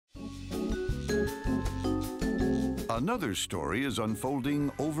Another story is unfolding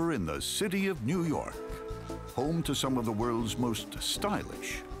over in the city of New York, home to some of the world's most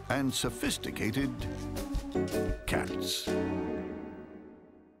stylish and sophisticated cats.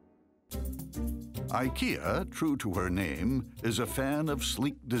 IKEA, true to her name, is a fan of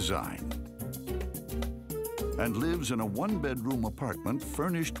sleek design and lives in a one-bedroom apartment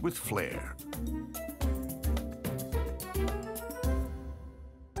furnished with flair.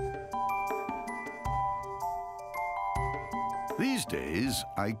 These days,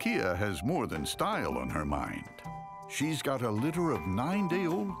 IKEA has more than style on her mind. She's got a litter of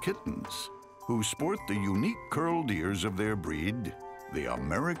 9-day-old kittens who sport the unique curled ears of their breed, the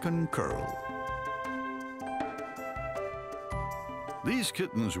American Curl. These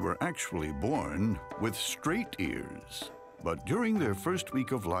kittens were actually born with straight ears, but during their first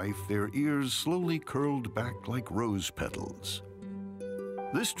week of life, their ears slowly curled back like rose petals.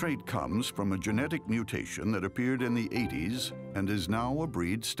 This trait comes from a genetic mutation that appeared in the 80s and is now a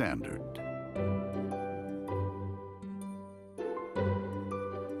breed standard.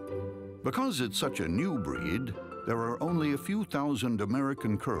 Because it's such a new breed, there are only a few thousand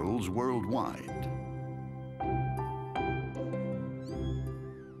American Curls worldwide.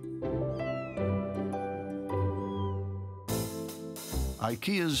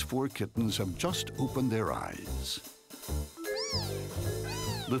 IKEA's 4 kittens have just opened their eyes.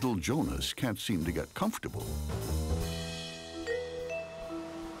 Little Jonas can't seem to get comfortable.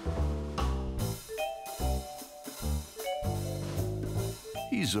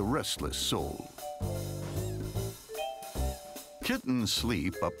 He's a restless soul. Kittens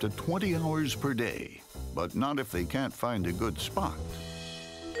sleep up to 20 hours per day, but not if they can't find a good spot.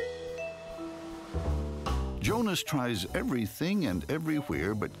 Jonas tries everything and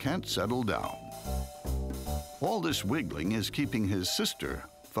everywhere but can't settle down. All this wiggling is keeping his sister,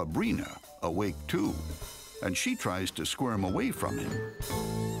 Fabrina, awake too, and she tries to squirm away from him.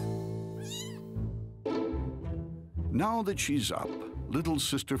 Now that she's up, little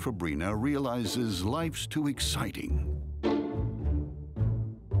sister Fabrina realizes life's too exciting.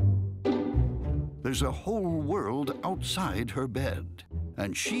 There's a whole world outside her bed,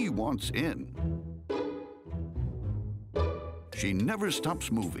 and she wants in. She never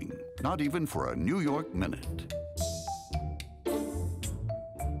stops moving, not even for a New York minute.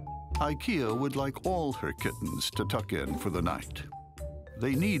 IKEA would like all her kittens to tuck in for the night.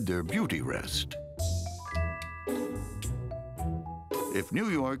 They need their beauty rest. If New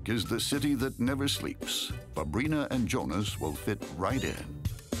York is the city that never sleeps, Fabrina and Jonas will fit right in.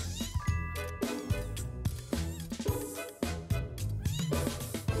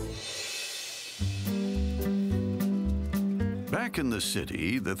 Back in the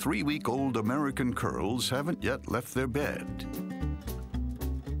city, the 3-week-old American Curls haven't yet left their bed.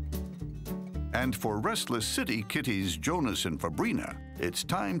 And for restless city kitties Jonas and Fabrina, it's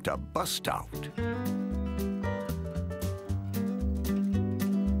time to bust out.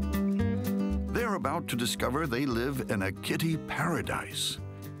 They're about to discover they live in a kitty paradise,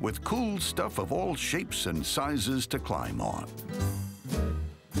 with cool stuff of all shapes and sizes to climb on.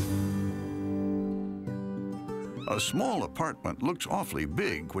 A small apartment looks awfully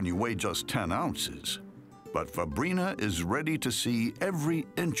big when you weigh just 10 ounces, but Fabrina is ready to see every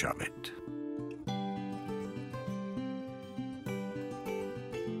inch of it.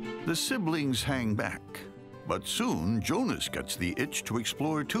 The siblings hang back, but soon Jonas gets the itch to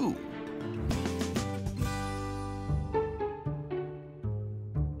explore too.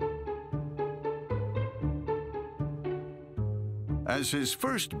 As his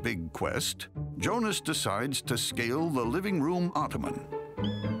first big quest, Jonas decides to scale the living room ottoman.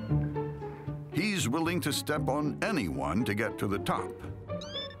 He's willing to step on anyone to get to the top,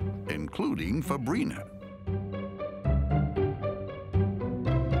 including Fabrina.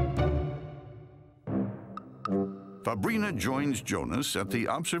 Fabrina joins Jonas at the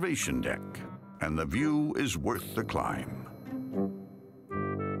observation deck, and the view is worth the climb.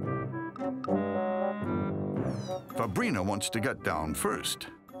 Fabrina wants to get down first.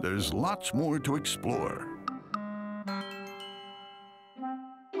 There's lots more to explore.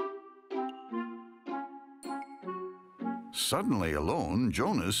 Suddenly alone,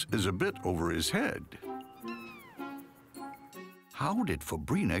 Jonas is a bit over his head. How did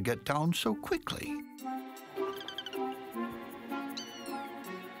Fabrina get down so quickly?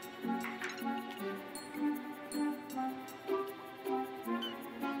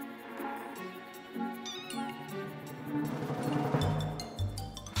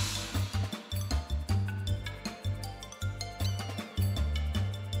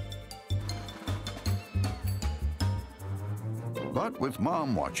 But with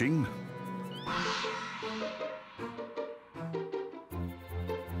Mom watching,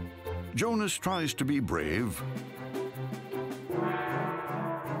 Jonas tries to be brave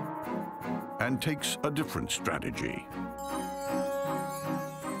and takes a different strategy.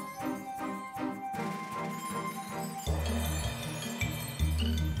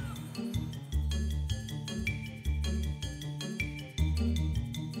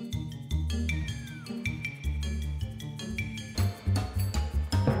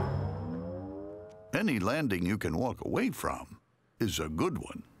 Any landing you can walk away from is a good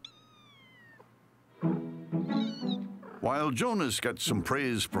one. While Jonas gets some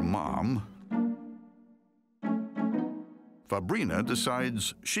praise from Mom, Fabrina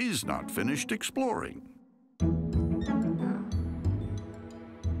decides she's not finished exploring.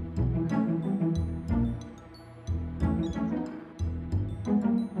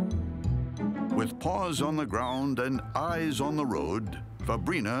 With paws on the ground and eyes on the road,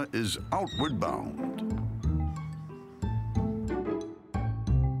 Fabrina is outward bound.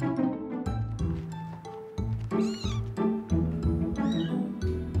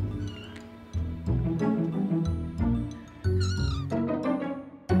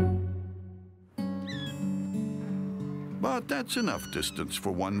 But that's enough distance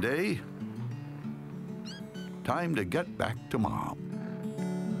for one day. Time to get back to Mom.